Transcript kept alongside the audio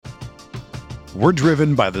We're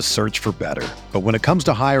driven by the search for better. But when it comes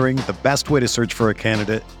to hiring, the best way to search for a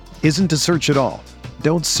candidate isn't to search at all.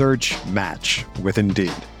 Don't search, match with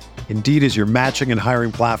Indeed. Indeed is your matching and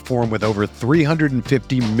hiring platform with over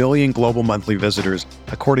 350 million global monthly visitors,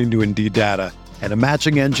 according to Indeed data, and a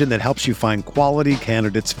matching engine that helps you find quality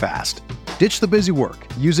candidates fast. Ditch the busy work.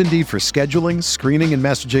 Use Indeed for scheduling, screening, and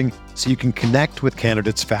messaging so you can connect with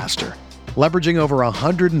candidates faster. Leveraging over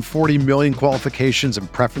 140 million qualifications and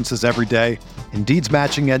preferences every day, Indeed's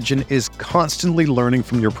matching engine is constantly learning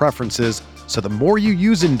from your preferences, so the more you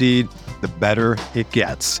use Indeed, the better it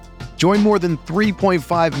gets. Join more than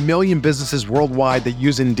 3.5 million businesses worldwide that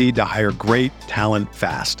use Indeed to hire great talent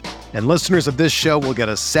fast. And listeners of this show will get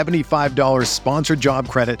a $75 sponsored job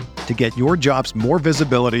credit to get your jobs more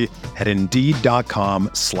visibility at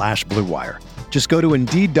Indeed.com/Blue Wire. Just go to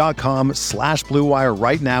Indeed.com/Blue Wire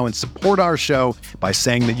right now and support our show by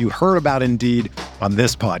saying that you heard about Indeed on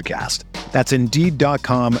this podcast. That's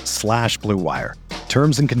Indeed.com/Blue Wire.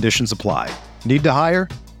 Terms and conditions apply. Need to hire?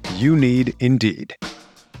 You need Indeed.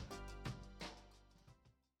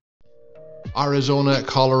 Arizona,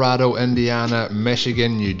 Colorado, Indiana,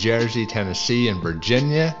 Michigan, New Jersey, Tennessee, and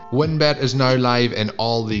Virginia. WynnBET is now live in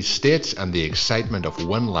all these states, and the excitement of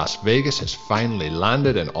Wynn Las Vegas has finally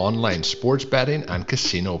landed in online sports betting and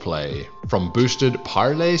casino play. From boosted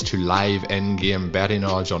parlays to live in-game betting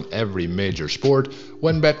odds on every major sport,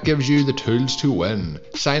 WynnBET gives you the tools to win.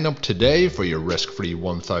 Sign up today for your risk-free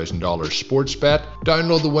 $1,000 sports bet.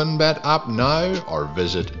 Download the WynnBET app now or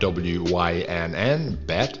visit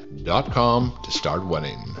wynnbet.com to start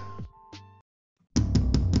winning.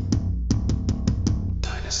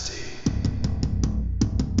 Dynasty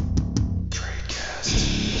Tradecast.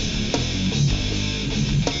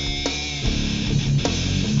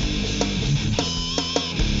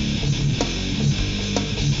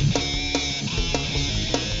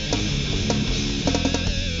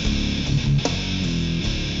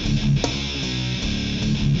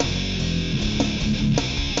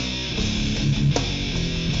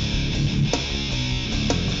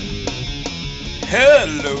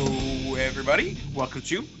 Hello, everybody. Welcome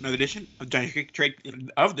to another edition of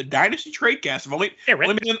the Dynasty Tradecast. I've only been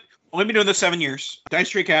doing this 7 years.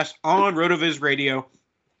 Dynasty Tradecast on RotoViz Radio,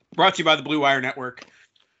 brought to you by the Blue Wire Network.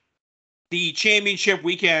 The championship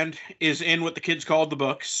weekend is in what the kids called the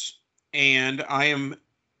books, and I am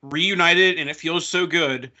reunited, and it feels so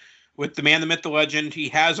good with the man, the myth, the legend. He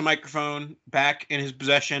has a microphone back in his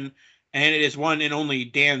possession, and it is one and only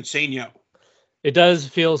Dan Sainio. It does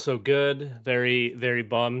feel so good. Very, very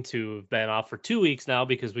bummed to have been off for 2 weeks now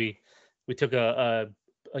because we took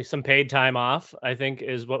some paid time off, I think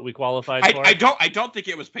is what we qualified for. I don't think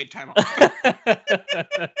it was paid time off.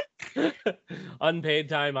 Unpaid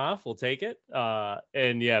time off, we'll take it.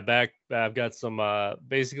 And yeah, back I've got some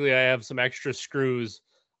basically I have some extra screws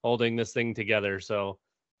holding this thing together. So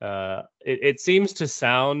it seems to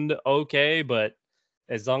sound okay, but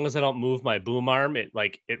as long as I don't move my boom arm, it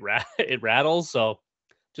rattles. So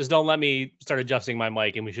just don't let me start adjusting my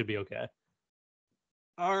mic and we should be okay.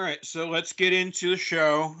 All right, so let's get into the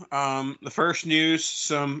show. The first news,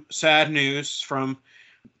 some sad news from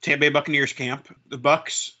Tampa Bay Buccaneers camp. The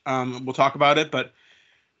Bucs, we'll talk about it, but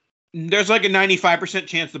there's like a 95%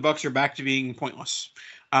 chance the Bucs are back to being pointless.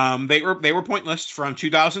 They were pointless from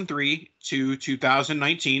 2003 to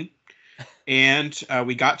 2019. And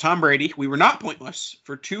we got Tom Brady. We were not pointless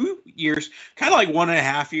for 2 years, kind of like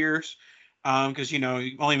 1.5 years, because, you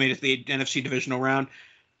only made it to the NFC divisional round.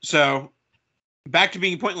 So back to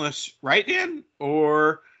being pointless, right, Dan?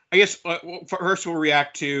 Or I guess first we'll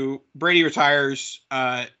react to Brady retires,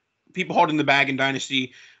 people holding the bag in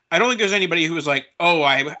Dynasty. I don't think there's anybody who was like, oh,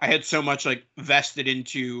 I had so much like vested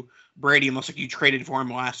into Brady unless like you traded for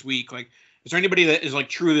him last week. Like, is there anybody that is like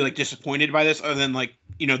truly like disappointed by this other than like,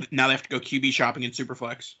 now they have to go QB shopping in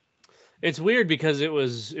Superflex? It's weird because it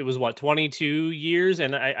was what, 22 years.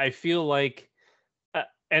 And I feel like,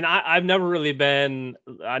 and I've never really been,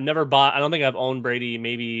 I don't think I've owned Brady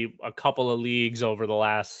maybe a couple of leagues over the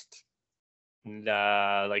last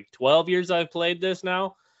like 12 years I've played this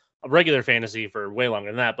now. A regular fantasy for way longer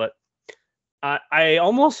than that. But I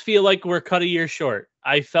almost feel like we're cut a year short.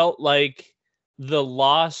 I felt like the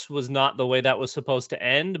loss was not the way that was supposed to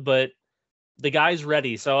end, but the guy's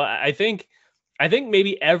ready. So I think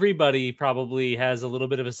maybe everybody probably has a little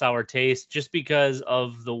bit of a sour taste just because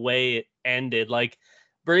of the way it ended. Like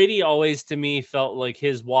Brady always to me felt like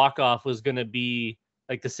his walk-off was going to be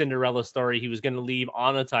like the Cinderella story. He was going to leave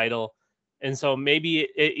on a title. And so maybe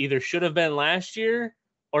it either should have been last year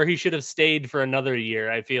or he should have stayed for another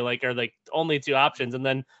year. I feel like are like only two options. And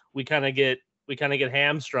then we kind of get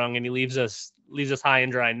hamstrung and he leaves us high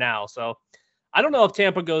and dry now. So I don't know if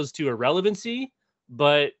Tampa goes to irrelevancy,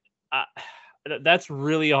 but that's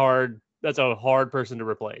really hard. That's a hard person to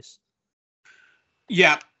replace.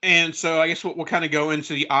 Yeah, and so I guess we'll kind of go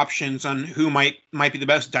into the options on who might be the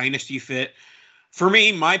best dynasty fit. For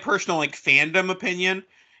me, my personal fandom opinion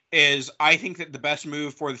is I think that the best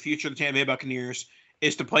move for the future of the Tampa Bay Buccaneers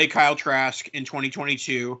is to play Kyle Trask in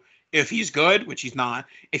 2022. If he's good, which he's not,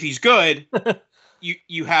 if he's good,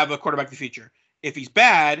 you have a quarterback of the future. If he's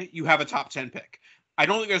bad, you have a top 10 pick. I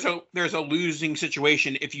don't think there's a losing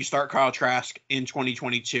situation if you start Kyle Trask in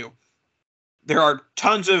 2022. There are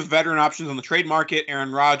tons of veteran options on the trade market.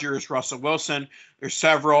 Aaron Rodgers, Russell Wilson. There's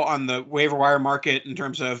several on the waiver wire market in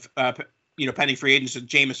terms of pending free agents of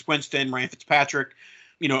Jameis Winston, Ryan Fitzpatrick,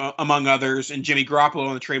 among others, and Jimmy Garoppolo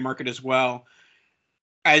on the trade market as well.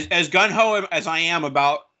 As gung-ho as I am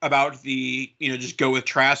about the just go with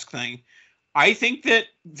Trask thing, I think that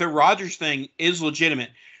the Rodgers thing is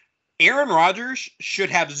legitimate. Aaron Rodgers should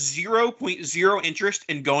have 0.0 interest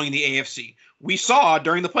in going the AFC. We saw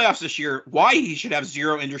during the playoffs this year why he should have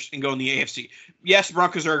zero interest in going the AFC. Yes, the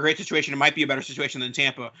Broncos are a great situation. It might be a better situation than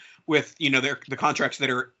Tampa with the contracts that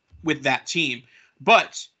are with that team.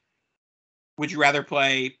 But would you rather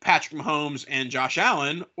play Patrick Mahomes and Josh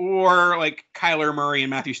Allen or Kyler Murray and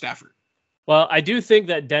Matthew Stafford? Well, I do think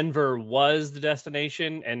that Denver was the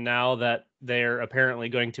destination, and now that they're apparently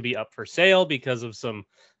going to be up for sale because of some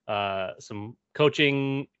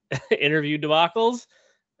coaching interview debacles,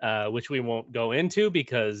 which we won't go into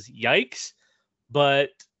because yikes. But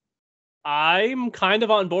I'm kind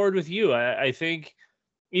of on board with you. I think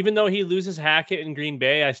even though he loses Hackett in Green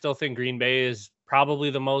Bay, I still think Green Bay is probably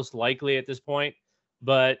the most likely at this point.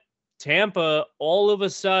 But Tampa all of a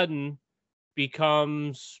sudden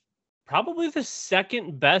becomes probably the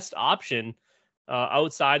second best option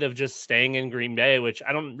outside of just staying in Green Bay, which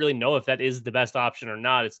I don't really know if that is the best option or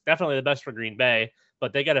not. It's definitely the best for Green Bay,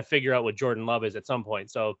 but they got to figure out what Jordan Love is at some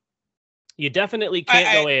point. So you definitely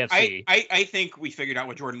can't go AFC. I think we figured out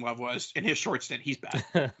what Jordan Love was in his short stint. He's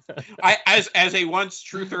bad. As a once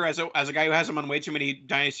truther, as a guy who has him on way too many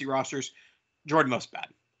dynasty rosters, Jordan Love's bad.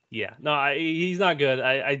 Yeah, no, he's not good.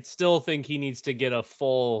 I still think he needs to get a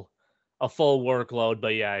full workload,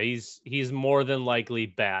 but yeah, he's more than likely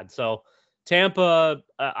bad. So Tampa,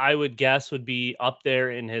 I would guess, would be up there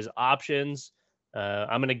in his options.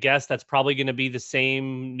 I'm going to guess that's probably going to be the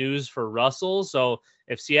same news for Russell. So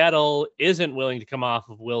if Seattle isn't willing to come off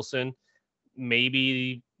of Wilson,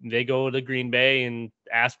 maybe they go to Green Bay and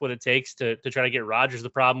ask what it takes to try to get Rodgers. The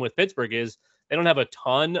problem with Pittsburgh is they don't have a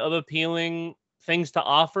ton of appealing things to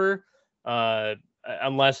offer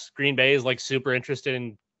unless Green Bay is super interested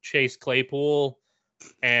in Chase Claypool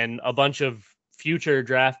and a bunch of future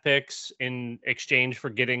draft picks in exchange for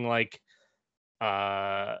getting God,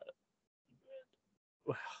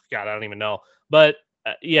 I don't even know. But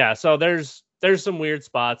yeah, so there's some weird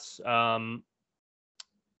spots. But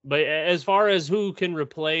as far as who can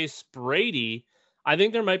replace Brady, I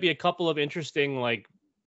think there might be a couple of interesting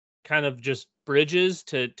kind of just bridges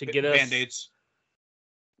to get us. Band-Aids.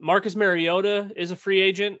 Marcus Mariota is a free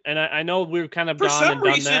agent, and I know we've kind of done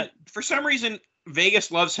that. For some reason, Vegas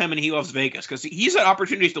loves him and he loves Vegas because he's had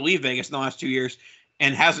opportunities to leave Vegas in the last 2 years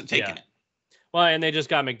and hasn't taken it. Well, and they just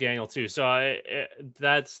got McDaniel too, so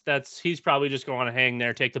that's he's probably just going to hang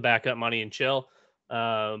there, take the backup money, and chill.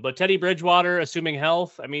 But Teddy Bridgewater, assuming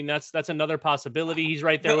health, I mean that's another possibility. He's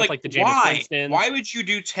right there with the Jameis Winston. Why would you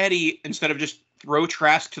do Teddy instead of just throw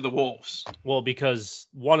Trask to the Wolves? Well, because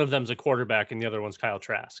one of them's a quarterback and the other one's Kyle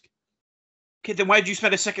Trask. Okay, then why did you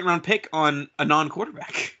spend a second-round pick on a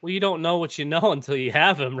non-quarterback? Well, you don't know what you know until you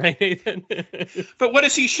have him, right, Nathan? But what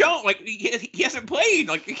has he shown? He hasn't played.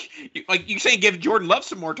 You saying give Jordan Love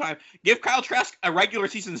some more time. Give Kyle Trask a regular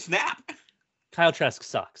season snap. Kyle Trask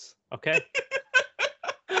sucks, okay?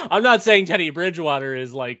 I'm not saying Teddy Bridgewater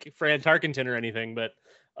is Fran Tarkenton or anything, but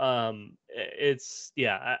it's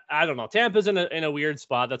I don't know. Tampa's in a weird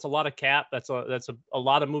spot. That's a lot of cap. That's a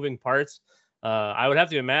lot of moving parts. I would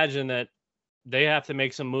have to imagine that they have to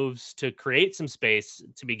make some moves to create some space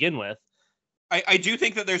to begin with. I do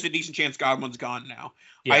think that there's a decent chance Godwin's gone now.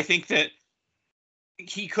 Yeah. I think that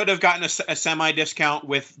he could have gotten a semi discount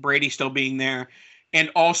with Brady still being there.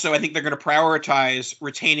 And also, I think they're going to prioritize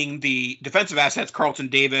retaining the defensive assets, Carlton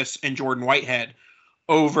Davis and Jordan Whitehead,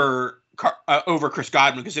 over Chris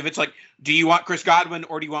Godwin. Because if it's do you want Chris Godwin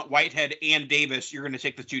or do you want Whitehead and Davis, you're going to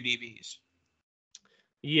take the two DBs.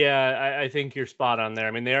 Yeah, I think you're spot on there.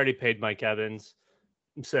 I mean, they already paid Mike Evans,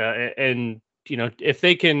 so and if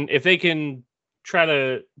they can try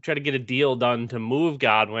to get a deal done to move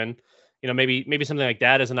Godwin, maybe something like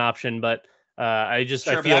that is an option. But I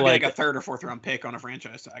feel like a third or fourth round pick on a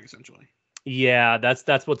franchise tag, essentially. Yeah,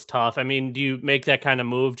 that's what's tough. I mean, do you make that kind of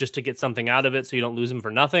move just to get something out of it so you don't lose him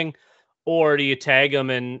for nothing? Or do you tag him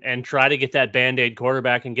and try to get that Band-Aid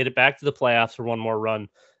quarterback and get it back to the playoffs for one more run?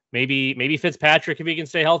 Maybe Fitzpatrick, if he can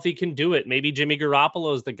stay healthy, can do it. Maybe Jimmy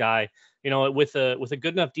Garoppolo is the guy. With a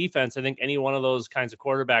good enough defense, I think any one of those kinds of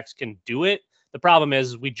quarterbacks can do it. The problem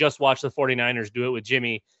is we just watched the 49ers do it with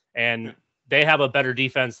Jimmy, and they have a better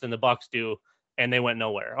defense than the Bucs do, and they went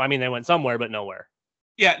nowhere. I mean, they went somewhere, but nowhere.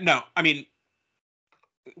 Yeah, no. I mean,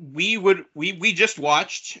 we just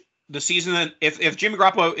watched the season that if Jimmy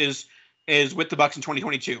Garoppolo is with the Bucs in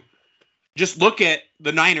 2022, just look at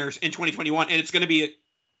the Niners in 2021, and it's going to be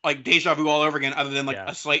like deja vu all over again, other than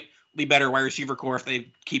a slightly better wide receiver core if they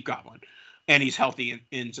keep Godwin and he's healthy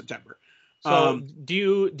in September. So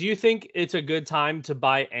do you think it's a good time to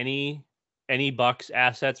buy any Bucs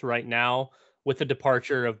assets right now with the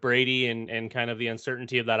departure of Brady and kind of the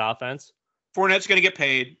uncertainty of that offense? Fournette's going to get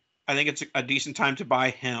paid. I think it's a decent time to buy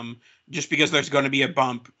him just because there's going to be a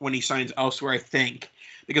bump when he signs elsewhere, I think.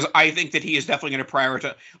 Because I think that he is definitely going to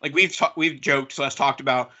prioritize. Like we've joked, Celeste talked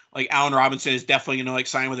about, like Allen Robinson is definitely going to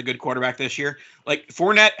sign with a good quarterback this year. Like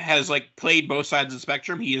Fournette has played both sides of the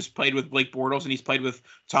spectrum. He has played with Blake Bortles and he's played with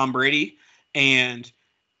Tom Brady, and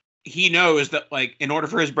he knows that in order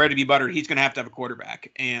for his bread to be buttered, he's going to have a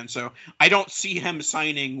quarterback. And so I don't see him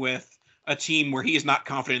signing with a team where he is not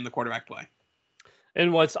confident in the quarterback play.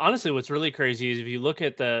 And what's really crazy is if you look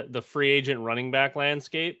at the free agent running back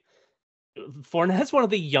landscape, Fournette's one of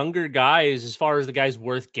the younger guys as far as the guys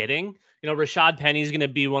worth getting. Rashad Penny's going to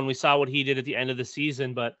be one. We saw what he did at the end of the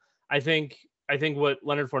season, but I think what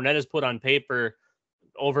Leonard Fournette has put on paper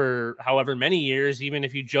over however many years, even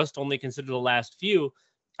if you just only consider the last few,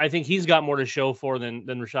 I think he's got more to show for than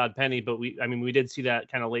Rashad Penny. But we did see that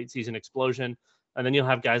kind of late season explosion, and then you'll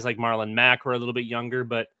have guys like Marlon Mack who are a little bit younger,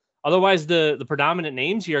 but otherwise the predominant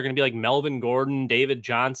names here are going to be like Melvin Gordon, David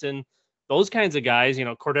Johnson, those kinds of guys.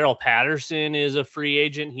 Cordero Patterson is a free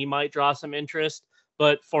agent. He might draw some interest.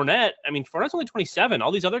 But Fournette's only 27.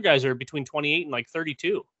 All these other guys are between 28 and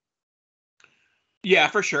 32. Yeah,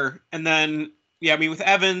 for sure. And then, with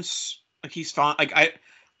Evans, he's fine. I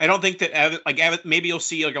don't think that Evans, maybe you'll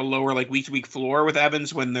see a lower week-to-week floor with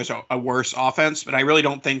Evans when there's a worse offense. But I really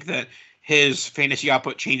don't think that his fantasy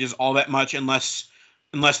output changes all that much unless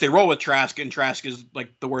they roll with Trask, and Trask is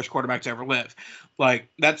the worst quarterback to ever live.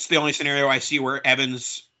 That's the only scenario I see where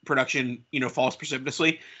Evans' production, falls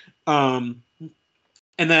precipitously.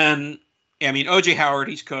 And then, OJ Howard,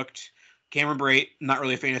 he's cooked. Cameron Brate, not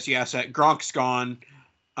really a fantasy asset. Gronk's gone.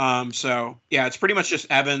 So it's pretty much just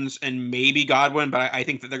Evans and maybe Godwin, but I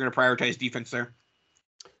think that they're going to prioritize defense there.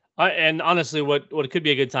 And honestly, what could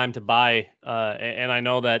be a good time to buy, and I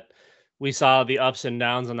know that we saw the ups and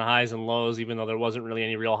downs and the highs and lows, even though there wasn't really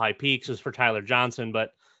any real high peaks, was for Tyler Johnson,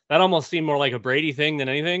 but that almost seemed more like a Brady thing than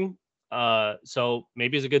anything. So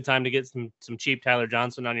maybe it's a good time to get some cheap Tyler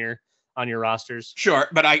Johnson on your rosters. Sure,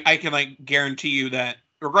 but I can guarantee you that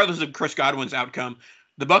regardless of Chris Godwin's outcome,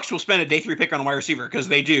 the Bucs will spend a day 3 pick on a wide receiver because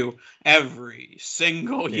they do every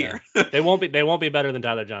single year. They won't be better than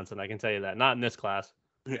Tyler Johnson. I can tell you that. Not in this class.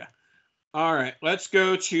 Yeah. All right, let's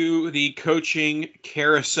go to the coaching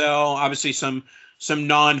carousel. Obviously, some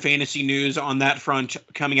non-fantasy news on that front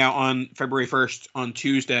coming out on February 1st on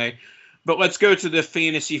Tuesday. But let's go to the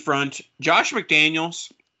fantasy front. Josh McDaniels,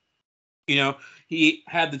 he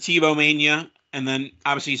had the Tebow mania, and then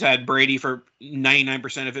obviously he's had Brady for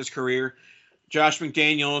 99% of his career. Josh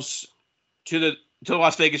McDaniels to the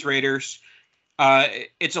Las Vegas Raiders.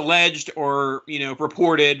 It's alleged or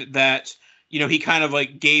reported that he kind of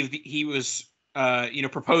he was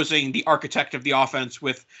proposing the architect of the offense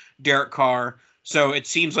with Derek Carr. So it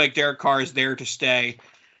seems like Derek Carr is there to stay,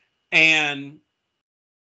 and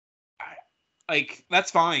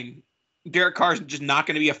that's fine. Derek Carr is just not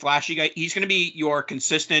going to be a flashy guy. He's going to be your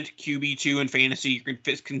consistent QB2 in fantasy,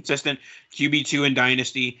 consistent QB2 in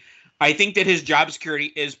dynasty. I think that his job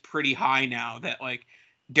security is pretty high now that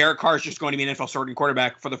Derek Carr is just going to be an NFL starting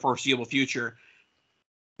quarterback for the foreseeable future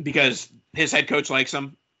because his head coach likes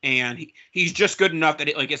him and he's just good enough that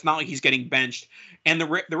it's not like he's getting benched. And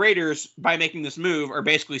the Raiders, by making this move, are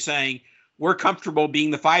basically saying we're comfortable being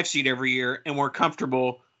the 5 seed every year and we're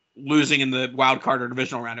comfortable losing in the wild card or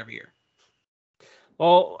divisional round every year.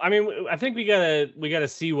 Well, I think we gotta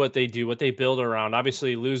see what they do, what they build around.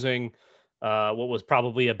 Obviously, losing what was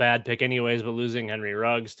probably a bad pick anyways, but losing Henry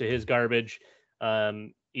Ruggs to his garbage.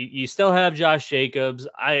 You still have Josh Jacobs.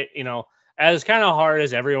 As kind of hard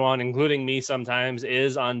as everyone, including me sometimes,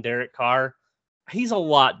 is on Derek Carr, he's a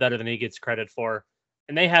lot better than he gets credit for.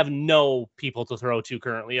 And they have no people to throw to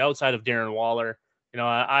currently outside of Darren Waller.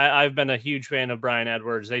 I've been a huge fan of Brian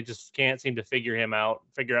Edwards. They just can't seem to figure out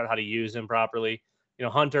how to use him properly.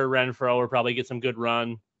 Hunter Renfrow will probably get some good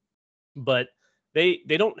run, but they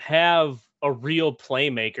don't have a real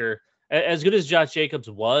playmaker. As good as Josh Jacobs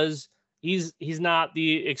was, he's not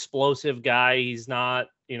the explosive guy. He's not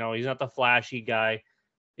the flashy guy.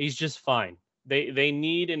 He's just fine. They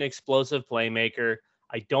need an explosive playmaker.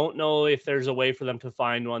 I don't know if there's a way for them to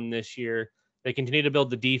find one this year. They continue to build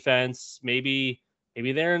the defense. Maybe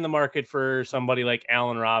they're in the market for somebody like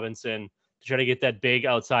Allen Robinson to try to get that big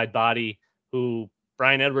outside body who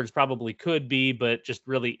Brian Edwards probably could be, but just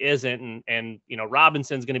really isn't. And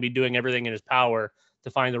Robinson's going to be doing everything in his power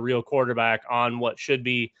to find the real quarterback on what should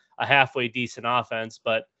be a halfway decent offense.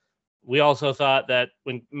 But we also thought that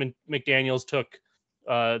when McDaniels took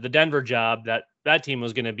the Denver job, that team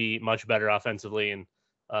was going to be much better offensively, and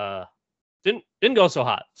didn't go so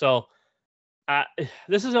hot. So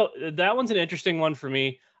that one's an interesting one for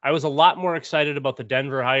me. I was a lot more excited about the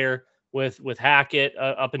Denver hire with Hackett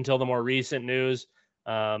up until the more recent news.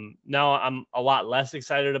 Now I'm a lot less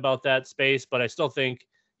excited about that space, but I still think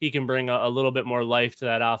he can bring a little bit more life to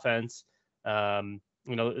that offense.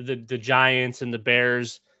 The Giants and the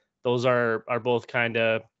Bears, those are both kind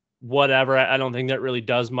of whatever. I don't think that really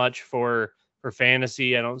does much for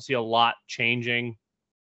fantasy. I don't see a lot changing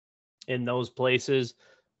in those places.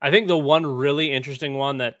 I think the one really interesting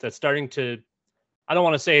one that's starting to, I don't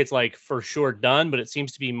want to say it's like for sure done, but it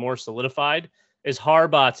seems to be more solidified, is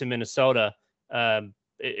Harbaugh to Minnesota.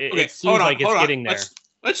 It seems like it's getting there.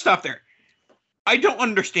 Let's stop there. I don't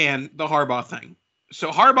understand the Harbaugh thing. So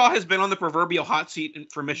Harbaugh has been on the proverbial hot seat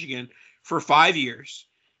for Michigan for 5 years.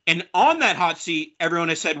 And on that hot seat, everyone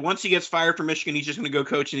has said once he gets fired from Michigan, he's just going to go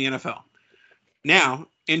coach in the NFL. Now,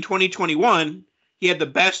 in 2021, he had the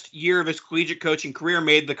best year of his collegiate coaching career,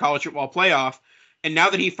 made the college football playoff. And now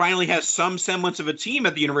that he finally has some semblance of a team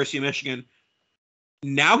at the University of Michigan,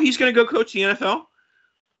 now he's going to go coach the NFL?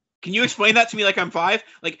 Can you explain that to me like I'm five?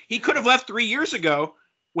 Like, he could have left 3 years ago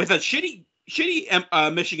with a shitty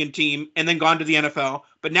Michigan team and then gone to the NFL.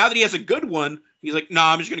 But now that he has a good one, he's like, no,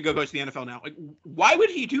 I'm just going to go coach the NFL now. Like, why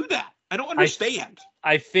would he do that? I don't understand.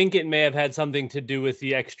 I think it may have had something to do with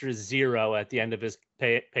the extra zero at the end of his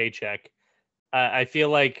paycheck. I feel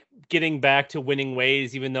like getting back to winning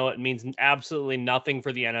ways, even though it means absolutely nothing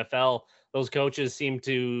for the NFL, those coaches seem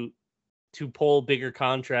to pull bigger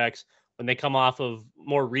contracts when they come off of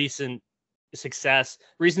more recent success.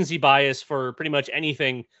 Recency bias for pretty much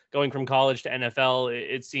anything going from college to NFL,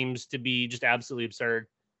 it seems to be just absolutely absurd.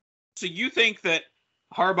 So you think that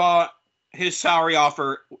Harbaugh, his salary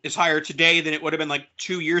offer is higher today than it would have been like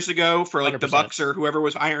 2 years ago for like 100%. The Bucks or whoever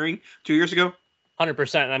was hiring 2 years ago?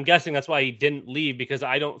 100%. And I'm guessing that's why he didn't leave, because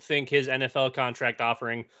I don't think his NFL contract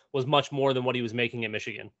offering was much more than what he was making at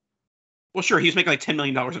Michigan. Well, sure. He was making like $10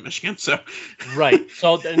 million at Michigan. So right.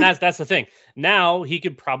 So, and that's the thing. Now he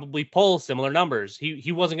could probably pull similar numbers.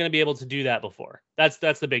 He wasn't going to be able to do that before. That's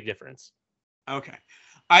the big difference. Okay.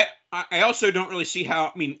 I also don't really see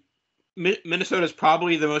how, I mean, Minnesota is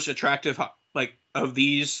probably the most attractive, like, of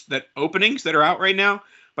these openings that are out right now,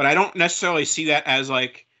 but I don't necessarily see that as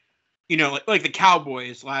like, like the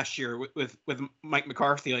Cowboys last year with Mike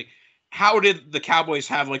McCarthy. Like, how did the Cowboys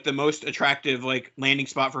have like the most attractive like landing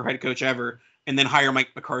spot for head coach ever and then hire Mike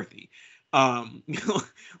McCarthy?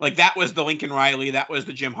 Like, that was the Lincoln Riley, that was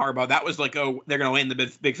the Jim Harbaugh, that was like, oh, they're going to land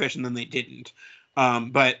the big fish, and then they didn't.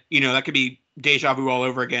 But that could be deja vu all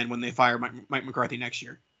over again when they fire Mike McCarthy next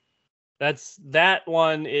year. That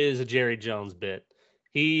one is a Jerry Jones bit.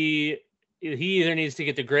 He either needs to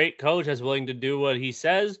get the great coach that's willing to do what he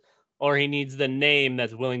says, or he needs the name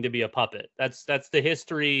that's willing to be a puppet. That's the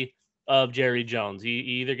history of Jerry Jones. He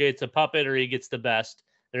either gets a puppet or he gets the best.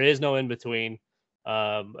 There is no in between.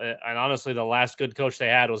 And honestly, the last good coach they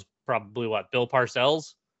had was probably Bill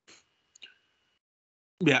Parcells.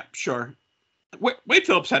 Yeah, sure. Wade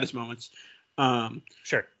Phillips had his moments.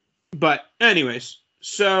 Sure. But anyways,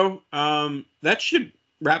 so that should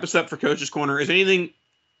wrap us up for Coach's Corner. Is anything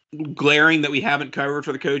glaring that we haven't covered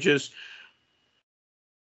for the coaches?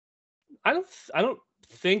 I don't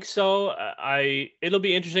think so. It'll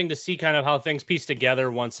be interesting to see kind of how things piece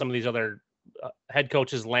together once some of these other head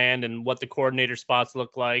coaches land and what the coordinator spots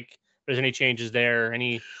look like. If there's any changes there,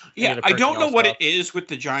 I don't know what it is with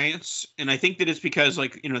the Giants, and I think that it's because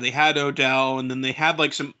they had Odell, and then they had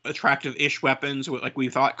like some attractive-ish weapons. Like, we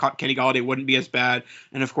thought Kenny Golladay wouldn't be as bad,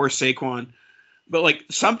 and of course Saquon. But like,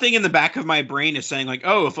 something in the back of my brain is saying like,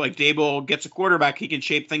 oh, if like Dable gets a quarterback, he can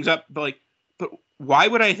shape things up. But why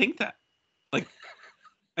would I think that? Like,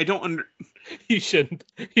 I don't You shouldn't.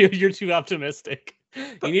 You're too optimistic.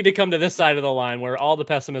 You need to come to this side of the line where all the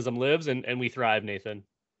pessimism lives and we thrive, Nathan.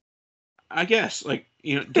 I guess,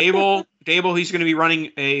 Dable, he's going to be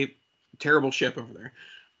running a terrible ship over there.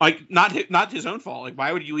 Not his own fault. Like,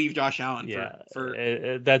 why would you leave Josh Allen?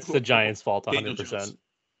 That's the Giants' fault, 100%.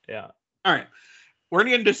 Yeah. All right. We're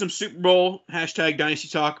going to get into some Super Bowl #Dynasty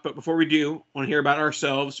talk, but before we do, I want to hear about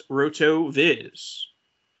ourselves, RotoViz.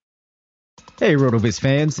 Hey, RotoViz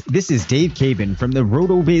fans. This is Dave Cabin from the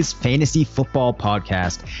RotoViz Fantasy Football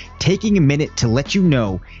Podcast, taking a minute to let you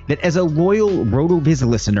know that as a loyal RotoViz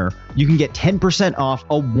listener, you can get 10% off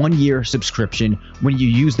a 1-year subscription when you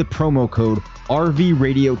use the promo code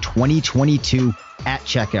RVRadio2022 at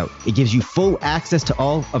checkout. It gives you full access to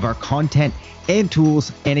all of our content and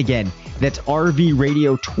tools. And again, that's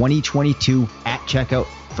RVRadio2022 at checkout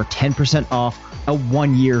for 10% off a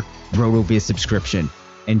 1-year RotoViz subscription.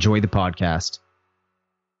 Enjoy the podcast.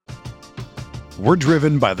 We're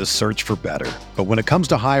driven by the search for better. But when it comes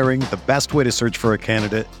to hiring, the best way to search for a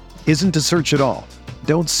candidate isn't to search at all.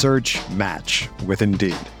 Don't search, match with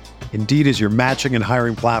Indeed. Indeed is your matching and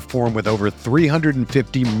hiring platform with over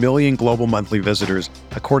 350 million global monthly visitors,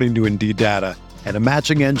 according to Indeed data, and a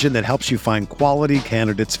matching engine that helps you find quality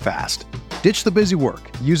candidates fast. Ditch the busy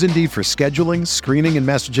work. Use Indeed for scheduling, screening, and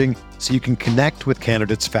messaging so you can connect with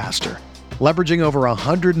candidates faster. Leveraging over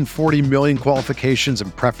 140 million qualifications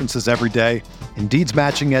and preferences every day, Indeed's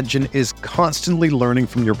matching engine is constantly learning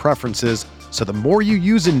from your preferences, so the more you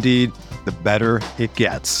use Indeed, the better it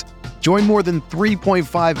gets. Join more than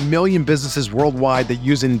 3.5 million businesses worldwide that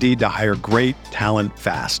use Indeed to hire great talent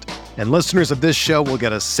fast. And listeners of this show will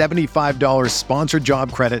get a $75 sponsored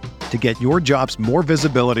job credit to get your jobs more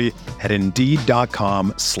visibility at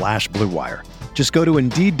Indeed.com/Blue Wire. Just go to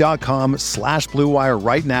Indeed.com/Blue Wire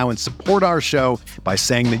right now and support our show by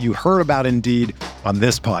saying that you heard about Indeed on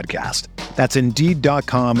this podcast. That's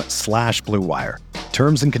Indeed.com/Blue Wire.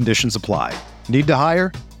 Terms and conditions apply. Need to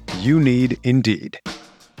hire? You need Indeed.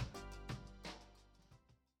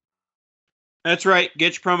 That's right.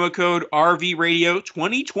 Get your promo code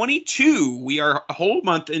RVRadio2022. We are a whole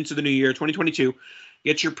month into the new year, 2022.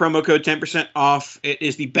 Get your promo code 10% off. It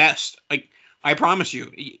is the best. I promise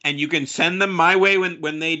you. And you can send them my way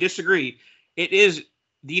when they disagree. It is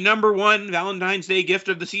the number one Valentine's Day gift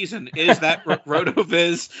of the season is that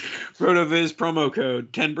RotoViz promo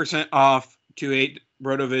code, 10% off to a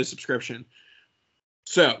RotoViz subscription.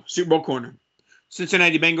 So, Super Bowl corner.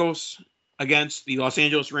 Cincinnati Bengals against the Los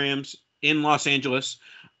Angeles Rams in Los Angeles.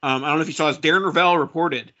 I don't know if you saw this. Darren Rovell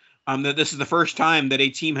reported that this is the first time that a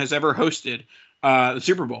team has ever hosted the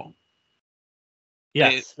Super Bowl.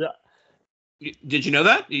 Yes. Did you know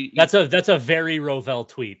that? That's a very Rovell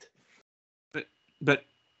tweet. But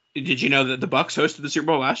did you know that the Bucs hosted the Super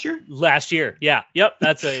Bowl last year? Last year, yeah. Yep,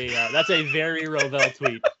 that's a very Rovell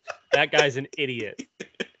tweet. That guy's an idiot.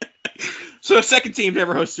 So, second team to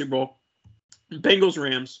ever host Super Bowl. Bengals,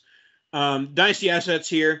 Rams. Dynasty assets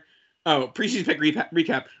here. Oh, preseason pick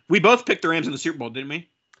recap. We both picked the Rams in the Super Bowl, didn't we?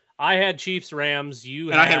 I had Chiefs, Rams.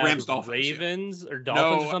 I had Rams, Dolphins. Ravens or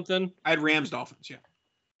Dolphins or something? I had Rams, Dolphins, yeah.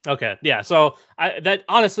 Okay, yeah. So that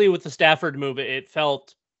honestly, with the Stafford move, it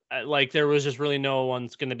felt like there was just really no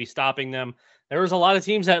one's going to be stopping them. There was a lot of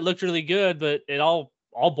teams that looked really good, but it all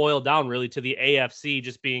boiled down really to the AFC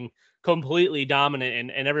just being completely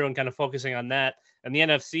dominant and everyone kind of focusing on that. And the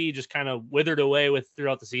NFC just kind of withered away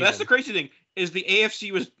throughout the season. That's the crazy thing is the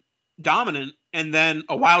AFC was dominant, and then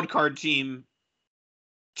a wild card team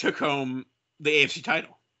took home the AFC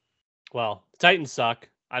title. Well, the Titans suck.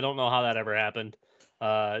 I don't know how that ever happened.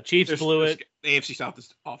 Chiefs blew it. The AFC South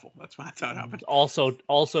is awful. That's why that happened. Also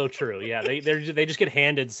true. Yeah, they just get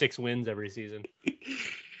handed 6 wins every season.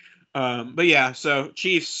 But yeah, so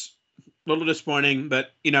Chiefs, a little disappointing,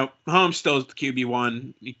 but Mahomes still is the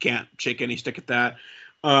QB1. You can't shake any stick at that.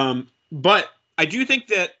 But I do think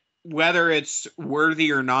that whether it's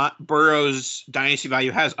worthy or not, Burrow's dynasty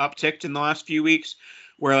value has upticked in the last few weeks,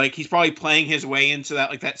 where he's probably playing his way into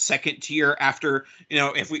that second tier after,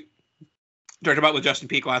 if we talked about with Justin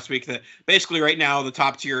Peak last week, that basically right now the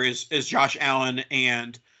top tier is Josh Allen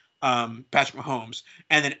and Patrick Mahomes.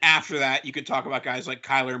 And then after that, you could talk about guys like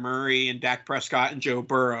Kyler Murray and Dak Prescott and Joe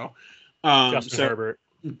Burrow.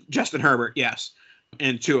 Justin Herbert, yes.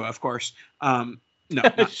 And Tua, of course. No,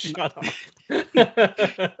 Shut up.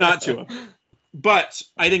 not Tua. But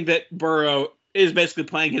I think that Burrow is basically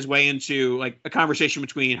playing his way into a conversation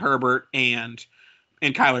between Herbert and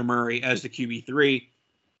Kyler Murray as the QB3.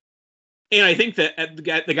 And I think that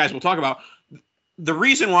the guys we'll talk about, the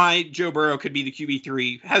reason why Joe Burrow could be the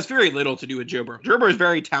QB3 has very little to do with Joe Burrow. Joe Burrow is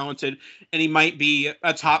very talented, and he might be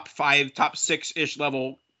a top 5, top 6-ish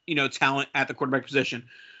level, talent at the quarterback position.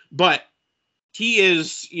 But he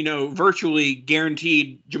is, virtually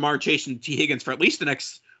guaranteed Ja'Marr Chase and T. Higgins for at least the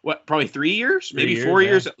next, probably 3 years, maybe 4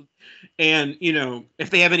 years. And, if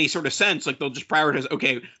they have any sort of sense, like they'll just prioritize,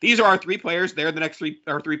 okay, these are our 3 players. They're the next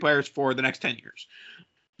 3 players for the next 10 years.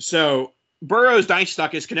 So Burrow's dynasty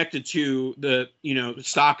stock is connected to the,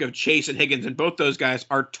 stock of Chase and Higgins. And both those guys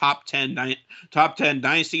are top 10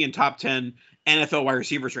 dynasty and top 10 NFL wide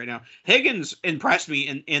receivers right now. Higgins impressed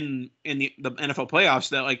me in the NFL playoffs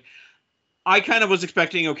that, like, I kind of was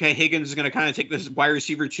expecting, okay, Higgins is going to kind of take this wide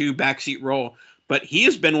receiver 2 backseat role, but he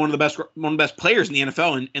has been one of the best players in the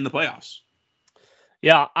NFL in the playoffs.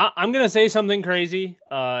 Yeah, I'm going to say something crazy.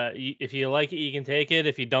 If you like it, you can take it.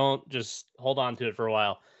 If you don't, just hold on to it for a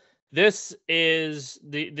while. This is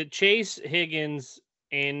the Chase Higgins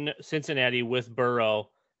in Cincinnati with Burrow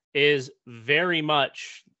is very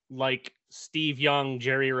much like Steve Young,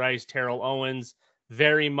 Jerry Rice, Terrell Owens,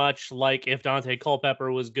 very much like if Dante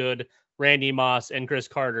Culpepper was good, Randy Moss and Chris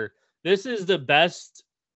Carter. This is the best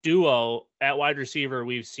duo at wide receiver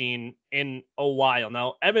we've seen in a while.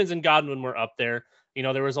 Now, Evans and Godwin were up there.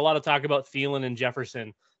 There was a lot of talk about Thielen and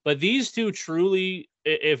Jefferson, but these two truly,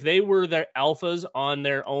 if they were their alphas on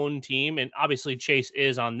their own team, and obviously Chase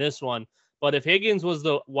is on this one, but if Higgins was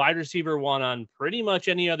the wide receiver 1 on pretty much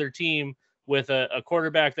any other team with a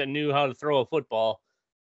quarterback that knew how to throw a football,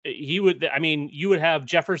 you would have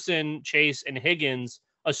Jefferson, Chase, and Higgins,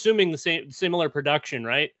 assuming the similar production,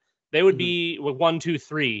 right? They would be with 1, 2,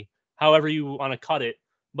 3, however you want to cut it.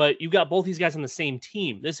 But you got both these guys on the same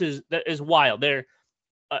team. That is wild. They're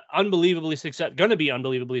going to be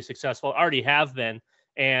unbelievably successful. Already have been.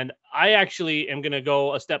 And I actually am going to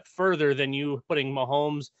go a step further than you putting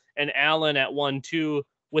Mahomes and Allen at 1, 2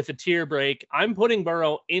 with a tier break. I'm putting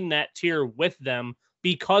Burrow in that tier with them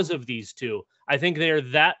because of these two. I think they're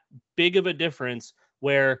that big of a difference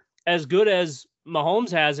where, as good as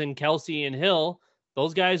Mahomes has in Kelsey and Hill,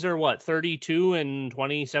 those guys are 32 and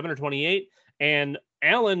 27 or 28. And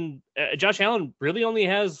Josh Allen really only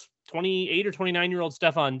has 28 or 29-year-old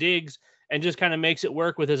Stephon Diggs and just kind of makes it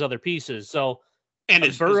work with his other pieces. So,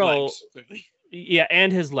 and Burrow, his legs. Yeah,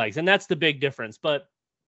 and his legs. And that's the big difference. But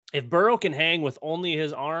if Burrow can hang with only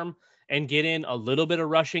his arm and get in a little bit of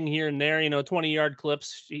rushing here and there, 20-yard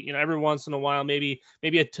clips, every once in a while, maybe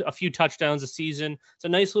a few touchdowns a season, it's a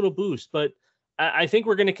nice little boost. But I think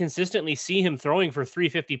we're going to consistently see him throwing for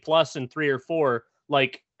 350 plus and 3 or 4,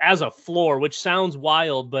 like as a floor, which sounds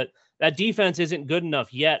wild, but that defense isn't good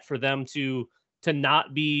enough yet for them to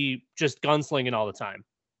not be just gunslinging all the time.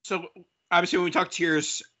 So obviously when we talk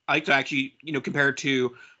tiers, I like to actually, compare it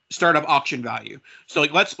to startup auction value. So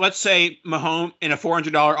like, let's say Mahomes in a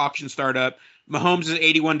 $400 auction startup, Mahomes is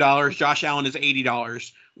 $81, Josh Allen is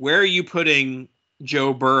 $80. Where are you putting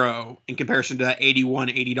Joe Burrow in comparison to that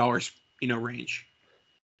 $80 range?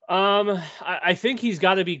 I think he's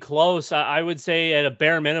got to be close. I would say at a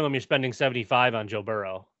bare minimum, you're spending 75 on Joe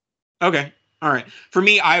Burrow. Okay. All right. For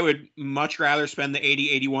me, I would much rather spend the 80,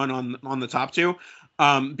 81 on the top two,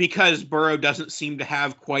 because Burrow doesn't seem to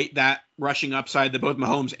have quite that rushing upside that both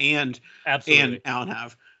Mahomes and Allen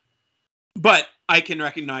have. But I can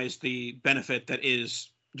recognize the benefit that is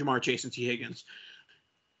Ja'Marr Chase and T. Higgins.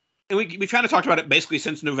 And we kind of talked about it basically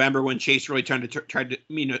since November when Chase really attempted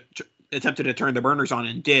to turn the burners on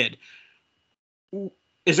and did.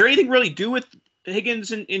 Is there anything really do with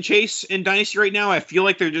Higgins and Chase in Dynasty right now? I feel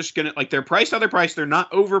like they're just going to, like, they're priced other price. They're not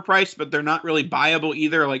overpriced, but they're not really buyable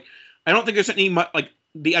either. Like, I don't think there's any, like,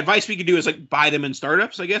 the advice we could do is, like, buy them in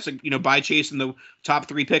startups, I guess. Like, buy Chase in the top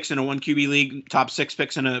 3 picks in a 1 QB league, top 6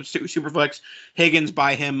 picks in a super flex. Higgins,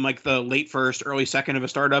 buy him, like, the late first, early second of a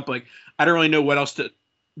startup. Like, I don't really know what else to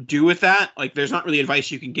do with that. Like, there's not really advice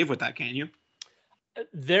you can give with that, can you?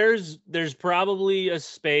 There's probably a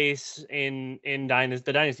space in the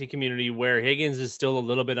dynasty community where Higgins is still a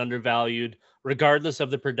little bit undervalued, regardless of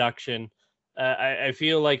the production. I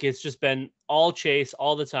feel like it's just been all Chase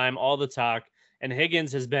all the time, all the talk, and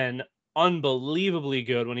Higgins has been unbelievably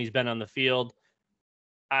good when he's been on the field.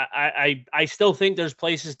 I still think there's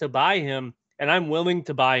places to buy him, and I'm willing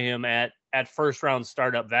to buy him at first round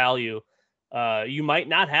startup value. You might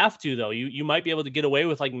not have to, though. You might be able to get away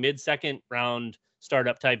with like mid-second round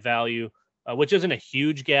startup type value, which isn't a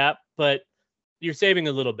huge gap, but you're saving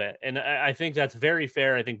a little bit. And I think that's very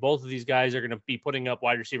fair. I think both of these guys are going to be putting up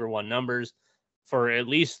wide receiver 1 numbers for at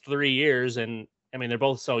least 3 years. And I mean, they're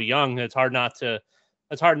both so young. It's hard not to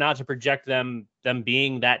project them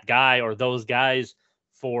being that guy or those guys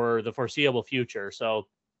for the foreseeable future. So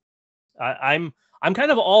I'm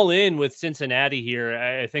kind of all in with Cincinnati here.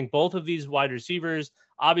 I think both of these wide receivers,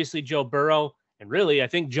 obviously Joe Burrow, and really I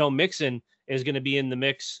think Joe Mixon is going to be in the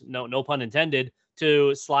mix, no pun intended,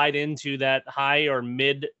 to slide into that high or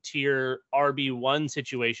mid-tier RB1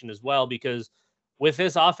 situation as well, because with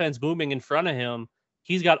this offense booming in front of him,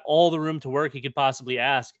 he's got all the room to work he could possibly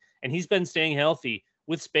ask, and he's been staying healthy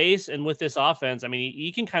with space and with this offense. I mean,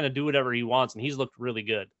 he can kind of do whatever he wants, and he's looked really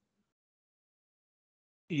good.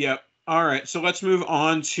 Yep. All right, so let's move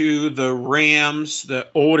on to the Rams, the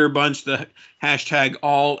older bunch, the hashtag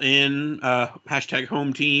all in, hashtag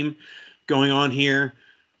home team going on here.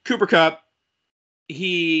 Cooper Kupp,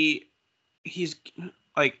 he's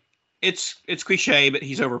like, it's cliche, but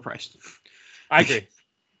he's overpriced. I agree.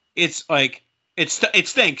 It's like, it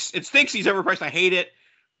stinks. It stinks he's overpriced. I hate it,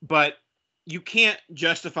 but you can't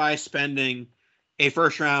justify spending a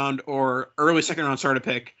first round or early second round starter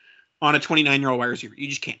pick on a 29-year-old wide receiver. You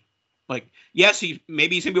just can't. Like, yes,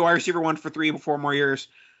 maybe he's going to be wide receiver 1 for 3 or 4 more years,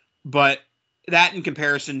 but that in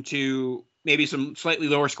comparison to maybe some slightly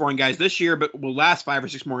lower scoring guys this year, but will last 5 or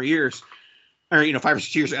 6 more years, or 5 or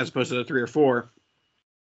 6 years as opposed to 3 or 4.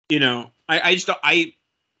 I just don't. I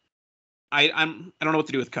don't know what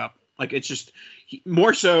to do with Kupp. Like, it's just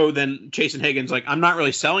more so than Chase and Higgins. Like, I'm not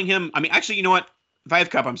really selling him. I mean, actually, you know what? If I have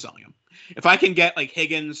Kupp, I'm selling him. If I can get like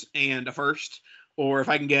Higgins and a first, or if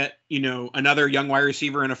I can get, another young wide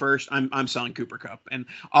receiver in a first, I'm selling Cooper Kupp. And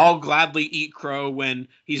I'll gladly eat crow when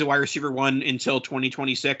he's a wide receiver 1 until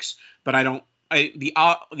 2026. But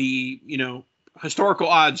the historical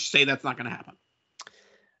odds say that's not going to happen.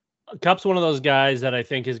 Kupp's one of those guys that I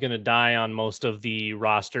think is going to die on most of the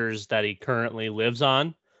rosters that he currently lives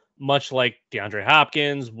on, much like DeAndre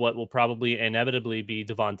Hopkins, what will probably inevitably be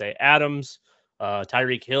Devontae Adams.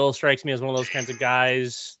 Tyreek Hill strikes me as one of those kinds of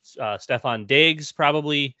guys. Stephon Diggs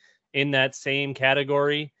probably in that same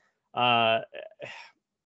category. The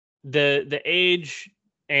age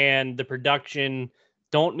and the production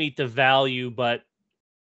don't meet the value, but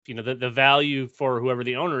the value for whoever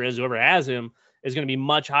the owner is, whoever has him, is going to be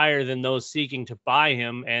much higher than those seeking to buy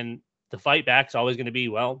him. And the fight back is always going to be,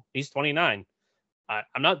 well, he's 29.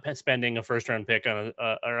 I'm not spending a first round pick on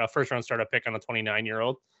a first round startup pick on a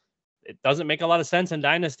 29-year-old. It doesn't make a lot of sense in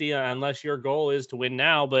Dynasty unless your goal is to win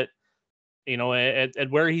now. But, at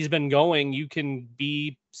where he's been going, you can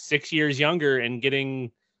be 6 years younger and getting,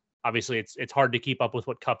 obviously it's hard to keep up with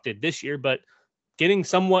what Kupp did this year, but getting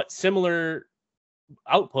somewhat similar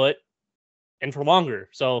output and for longer.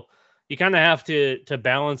 So you kind of have to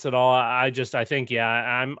balance it all. I think,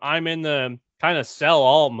 I'm in the kind of sell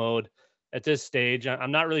all mode at this stage.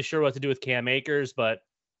 I'm not really sure what to do with Cam Akers, but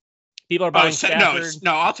people are buying Stafford.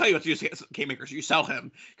 No, I'll tell you what to do with Cam Akers. You sell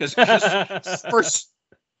him because first,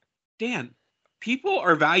 Dan, people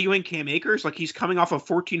are valuing Cam Akers like he's coming off a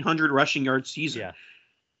 1,400 rushing yard season.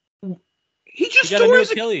 Yeah, he just tore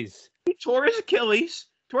his Achilles. He tore his Achilles.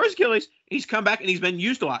 He's come back and he's been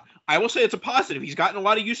used a lot. I will say it's a positive. He's gotten a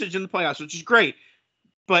lot of usage in the playoffs, which is great.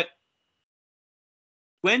 But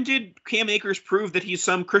when did Cam Akers prove that he's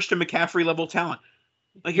some Christian McCaffrey level talent?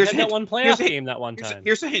 Like, here's that one playoff game that one time.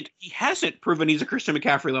 Here's a hint. He hasn't proven he's a Christian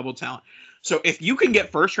McCaffrey level talent. So if you can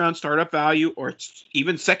get first round startup value or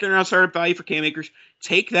even second round startup value for Cam Akers,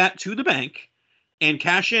 take that to the bank and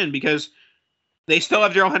cash in, because they still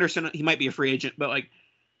have Darrell Henderson. He might be a free agent, but like,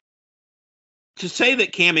 to say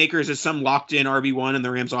that Cam Akers is some locked in RB1 in the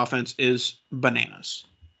Rams offense is bananas.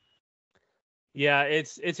 Yeah,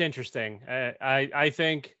 it's interesting. I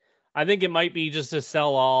think it might be just a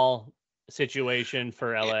sell all situation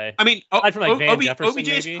for LA. I mean, Van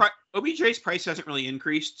OBJ's price hasn't really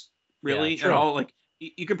increased at all. Like,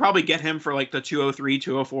 you can probably get him for like the 203,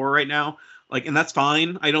 204 right now. Like, and that's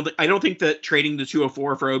fine. I don't think that trading the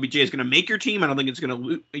 204 for OBJ is going to make your team. I don't think it's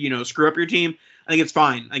going to, screw up your team. I think it's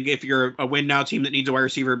fine. Like, if you're a win now team that needs a wide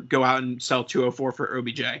receiver, go out and sell 204 for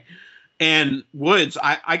OBJ. And Woods,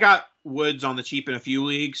 I got Woods on the cheap in a few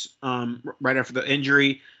leagues right after the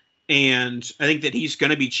injury. And I think that he's going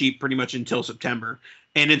to be cheap pretty much until September.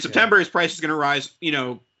 And in September, his price is going to rise,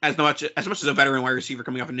 as much as a veteran wide receiver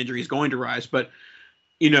coming off an injury is going to rise. But,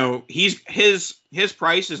 his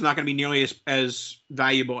price is not going to be nearly as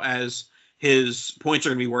valuable as his points are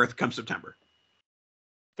going to be worth come September.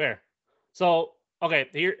 Fair. So, okay,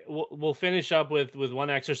 here we'll finish up with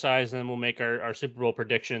one exercise, and then we'll make our Super Bowl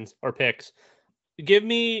predictions or picks. Give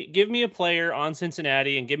me a player on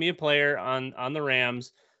Cincinnati and give me a player on the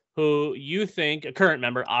Rams who you think, a current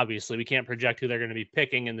member, obviously we can't project who they're going to be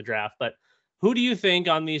picking in the draft, but who do you think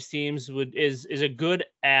on these teams is a good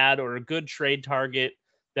ad or a good trade target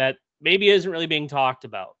that maybe isn't really being talked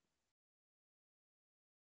about?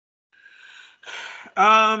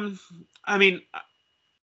 I mean,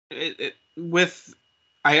 I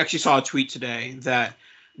actually saw a tweet today that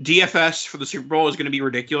DFS for the Super Bowl is going to be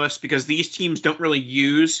ridiculous because these teams don't really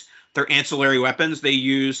use their ancillary weapons. They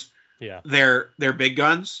use their big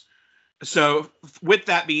guns. So with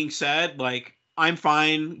that being said, like I'm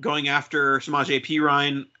fine going after Samaje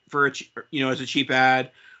Perine for as a cheap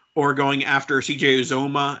ad, or going after CJ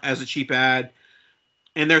Uzomah as a cheap ad.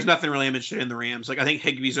 And there's nothing really I'm interested in the Rams. Like I think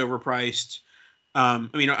Higbee's overpriced.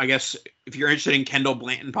 I guess if you're interested in Kendall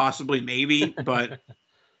Blanton, possibly, maybe, but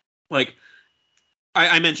like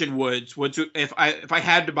I mentioned Woods. If I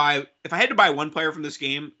had to buy one player from this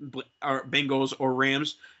game, or Bengals or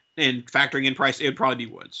Rams, and factoring in price, it would probably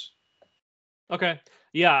be Woods. Okay.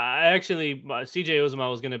 Yeah, I actually CJ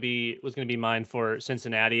Uzomah was going to be mine for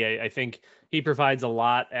Cincinnati. I think he provides a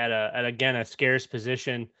lot at a scarce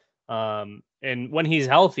position. And when he's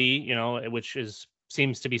healthy, which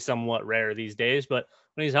seems to be somewhat rare these days, but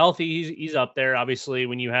when he's healthy, he's up there. Obviously,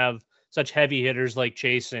 when you have such heavy hitters like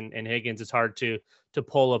Chase and Higgins, it's hard to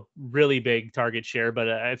pull a really big target share, but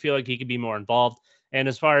I feel like he could be more involved. And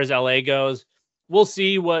as far as LA goes, we'll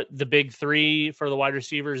see what the big three for the wide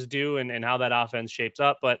receivers do and how that offense shapes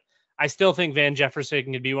up. But I still think Van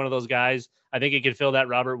Jefferson could be one of those guys. I think he could fill that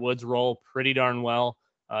Robert Woods role pretty darn well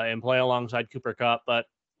and play alongside Cooper Kupp. But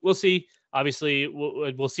we'll see. Obviously,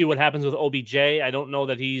 we'll see what happens with OBJ. I don't know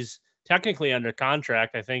that he's technically under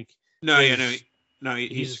contract. I think he's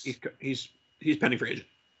pending free agent.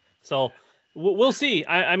 So we'll see.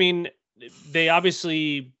 I mean, they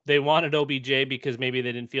wanted OBJ because maybe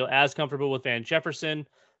they didn't feel as comfortable with Van Jefferson.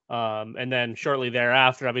 And then shortly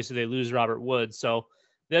thereafter, obviously they lose Robert Woods. So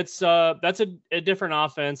that's a different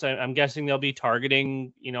offense. I'm guessing they'll be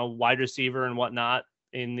targeting, wide receiver and whatnot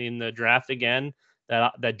in the draft again.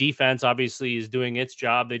 That defense obviously is doing its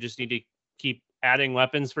job. They just need to keep adding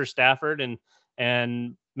weapons for Stafford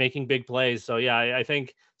and making big plays. So yeah, I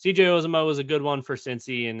think CJ Uzomah was a good one for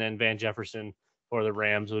Cincy, and then Van Jefferson for the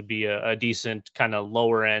Rams would be a decent kind of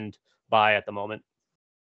lower end buy at the moment.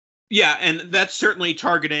 Yeah, and that's certainly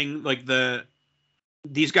targeting like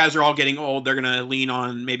these guys are all getting old. They're going to lean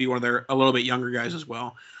on maybe one of their a little bit younger guys as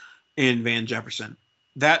well in Van Jefferson.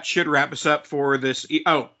 That should wrap us up for this.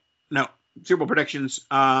 Oh, no. Super Bowl predictions.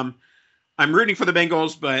 I'm rooting for the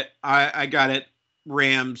Bengals, but I got it.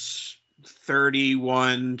 Rams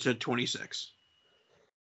 31-26.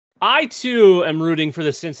 I too am rooting for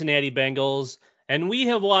the Cincinnati Bengals, and we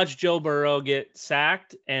have watched Joe Burrow get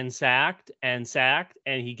sacked and sacked and sacked,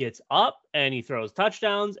 and he gets up and he throws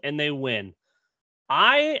touchdowns and they win.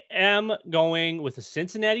 I am going with the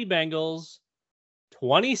Cincinnati Bengals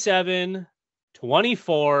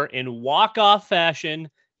 27-24 in walk-off fashion.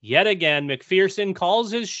 Yet again, McPherson calls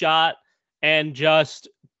his shot and just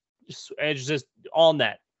all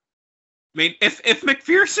net. I mean, if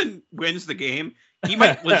McPherson wins the game, he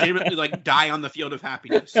might legitimately die on the field of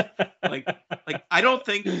happiness. Like I don't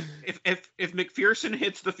think if McPherson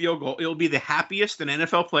hits the field goal, it'll be the happiest an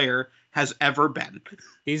NFL player has ever been.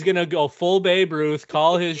 He's gonna go full Babe Ruth,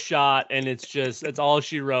 call his shot, and that's all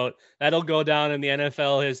she wrote. That'll go down in the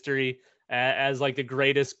NFL history as like the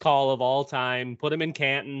greatest call of all time. Put him in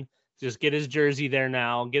Canton. Just get his jersey there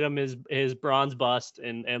now. Get him his bronze bust,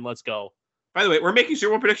 and let's go. By the way, we're making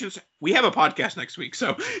Super Bowl predictions. We have a podcast next week,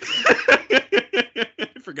 so I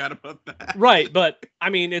forgot about that. Right, but I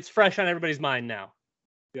mean, it's fresh on everybody's mind now.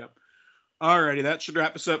 Yep. Alrighty, that should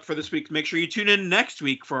wrap us up for this week. Make sure you tune in next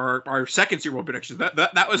week for our second Super Bowl predictions.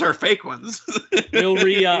 That was our fake ones. We'll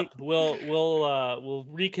re-up. We'll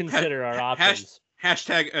reconsider our options.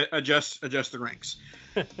 Hashtag adjust the ranks.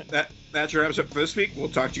 That's your episode for this week. We'll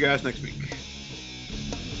talk to you guys next week.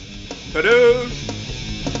 Ta-da!